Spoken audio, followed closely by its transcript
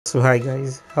So hi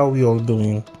guys, how we all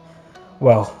doing?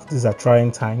 Well, these are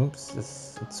trying times.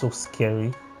 It's so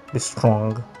scary. Be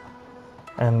strong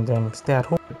and stay at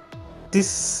home.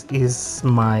 This is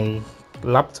my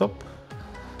laptop.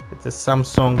 It's a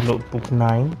Samsung Notebook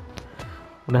 9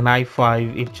 with an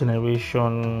i5 8th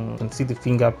generation. You can see the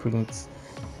fingerprints.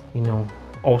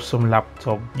 Awesome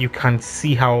laptop. You can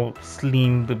see how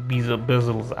slim the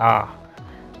bezels are.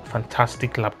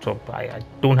 Fantastic laptop. I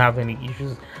don't have any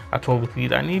issues at all with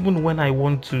it, and even when I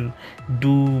want to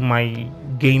do my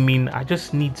gaming, I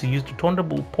just need to use the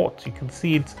Thunderbolt port. You can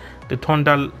see it's the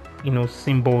Thunder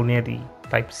symbol near the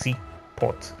type C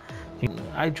port.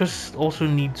 I just also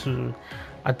need to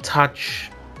attach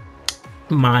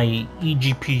my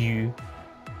eGPU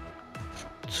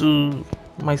to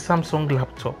my Samsung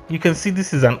laptop. You can see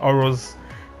this is an Aorus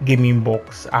gaming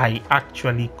box. I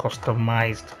actually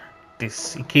customized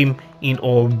this. It came in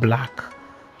all black.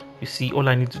 You see, all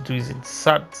I need to do is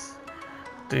insert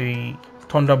the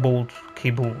Thunderbolt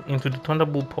cable into the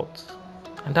Thunderbolt port,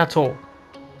 and that's all.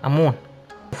 I'm on.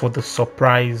 For the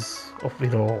surprise of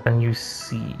it all, and you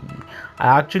see,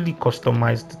 I actually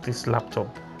customized this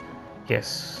laptop.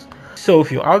 Yes. So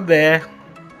if you're out there,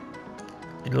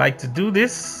 you'd like to do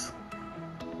this,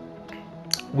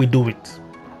 we do it.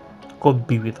 God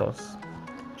be with us.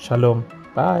 Shalom.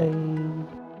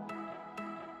 Bye.